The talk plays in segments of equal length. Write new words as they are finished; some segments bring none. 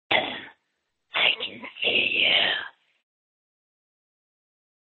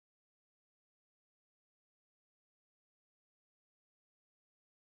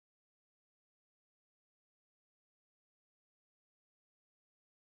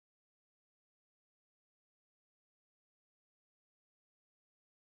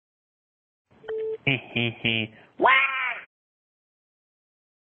Wah!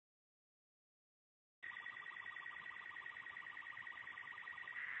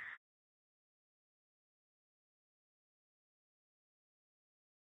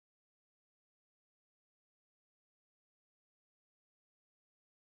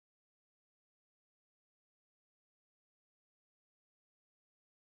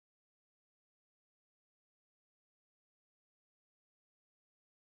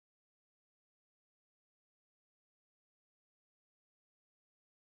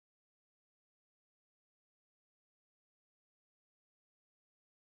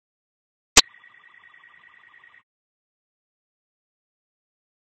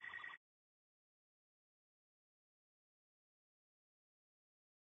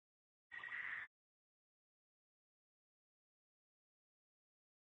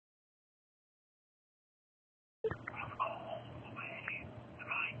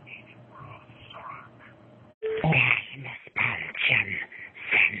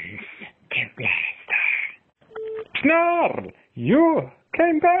 Snarl, you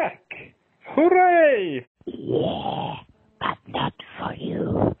came back! Hooray! Yeah, but not for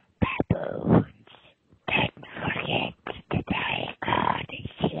you, baboons. Don't forget that I got a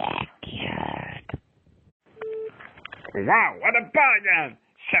backyard. Wow, what a bargain!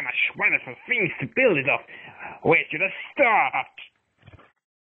 So much wonderful things to build it off. Where should I start?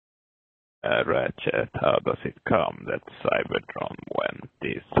 Ratchet, how does it come that Cybertron went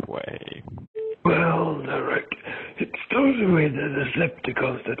this way? Well, Derek, it started with the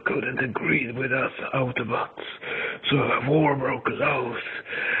Decepticons that couldn't agree with us Autobots, so a war broke loose,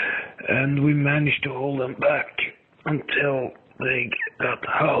 and we managed to hold them back until they got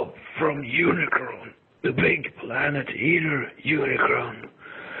help from Unicron, the big planet eater Unicron,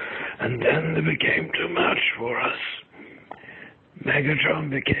 and then they became too much for us.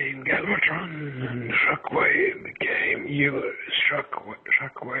 Megatron became Galvatron, and Shockwave became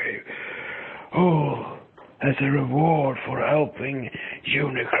Shockwave. All as a reward for helping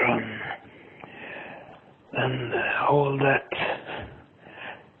Unicron. And all that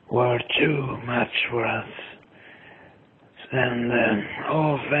were too much for us. And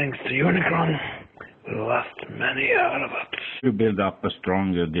all thanks to Unicron, we lost many Autobots. To build up a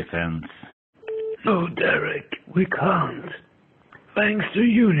stronger defense. No, Derek, we can't. Thanks to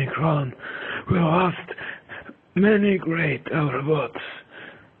Unicron, we lost many great Autobots.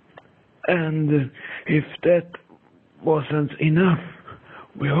 And if that wasn't enough,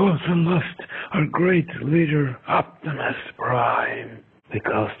 we also lost our great leader, Optimus Prime.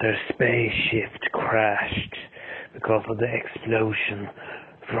 Because their spaceship crashed because of the explosion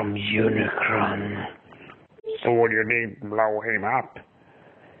from Unicron. So you did blow him up?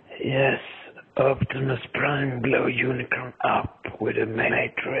 Yes, Optimus Prime blew Unicron up with a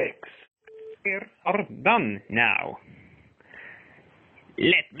matrix. We are done now.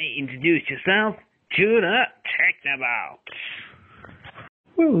 Let me introduce yourself to the Technobots.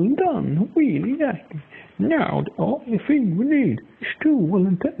 Well done, really. Now the only thing we need is 2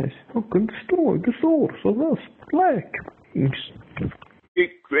 volunteers who can destroy the source of those black things.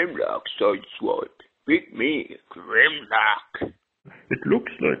 Pick Grimlock, Sideswipe. Pick me, Grimlock. It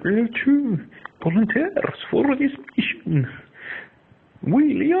looks like we have 2 volunteers for this mission.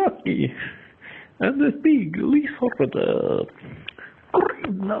 Willie Aki and the big lizard,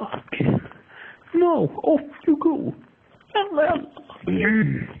 Grimlock. Now, off you go.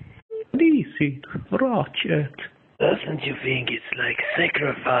 Easy, Ratchet. Doesn't you think it's like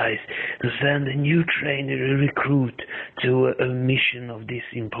sacrifice to send a new trainer recruit to a mission of this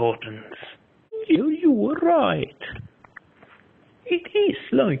importance? You are right. It is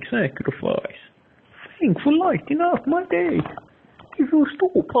like sacrifice. Thanks for lighting up my day. If you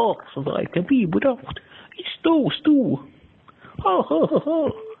stole parts that I can be without, it's those 2. Ha ha ha ha.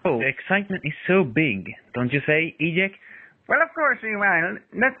 Oh, the excitement is so big, don't you say, Ejek? Well, of course we will.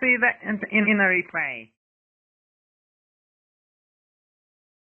 Let's see that in a replay.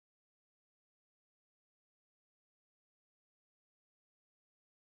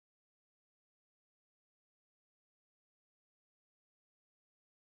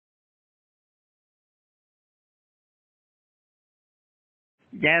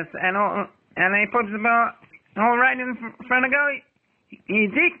 Yes, and I put the ball all right in front of goalie. He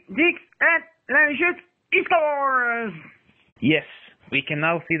digs, and Larry shoots. He scores! Yes, we can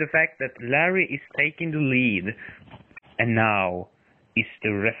now see the fact that Larry is taking the lead. And now is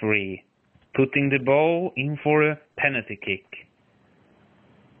the referee putting the ball in for a penalty kick.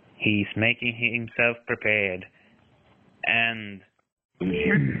 He's making himself prepared. And...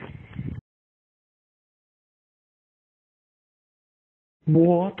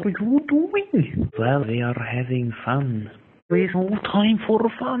 What are you doing? Well, we are having fun. There is no time for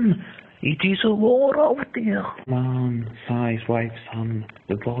fun. It is a war out there. Man, size, wife, son,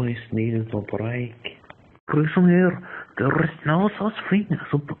 the boys needed a break. Prisoner, there is no such thing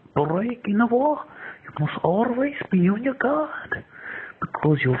as a break in a war. You must always be on your guard,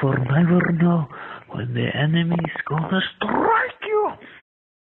 because you will never know when the enemy is gonna strike you.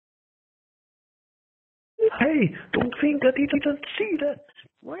 Hey, don't think that he didn't see that.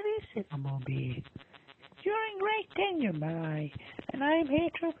 What is it, Bumblebee? You're in great danger, boy, and I'm here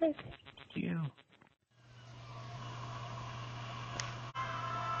to protect you.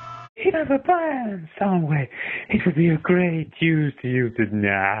 You have a plan, Soundwave. It would be a great use to use it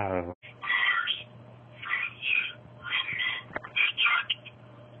now.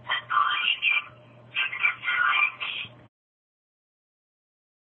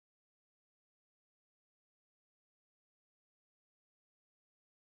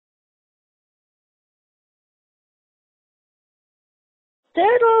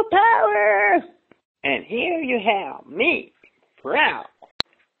 Total power! And here you have me, Prowl.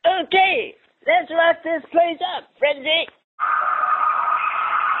 Okay, let's rock this place up, Frenzy.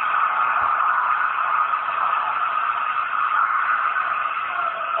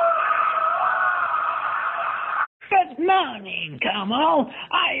 Good morning, Como.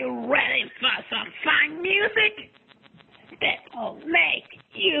 Are you ready for some fun music? That will make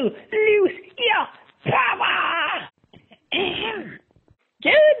you lose your power.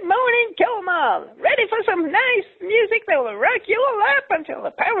 Good morning, Como. Ready for some nice music that will rock you all up until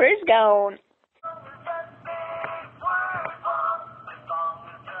the power is gone.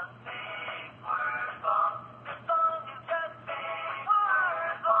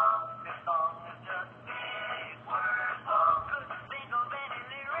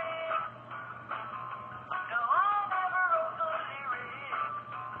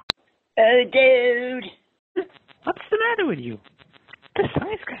 Oh, dude. What's the matter with you? The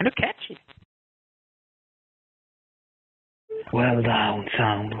song is kind of catchy. Well done,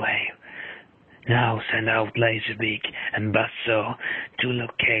 Soundwave. Now send out Laserbeak and Buzzsaw to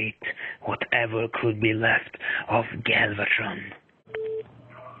locate whatever could be left of Galvatron.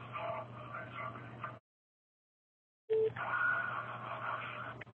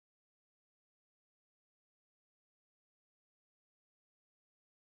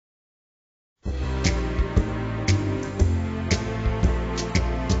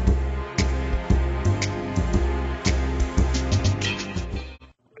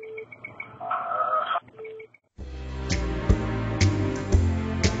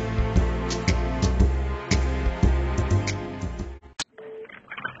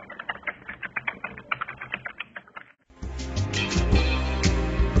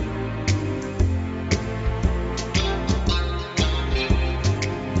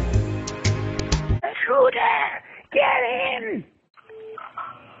 Shooter, get in!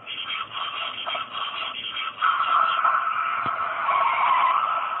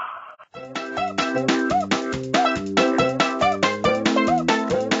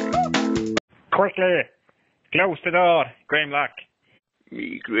 Quickly! Close the door, Grimlock.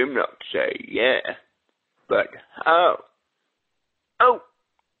 Me Grimlock say yeah. But how? Oh,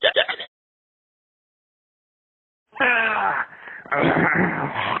 damn it.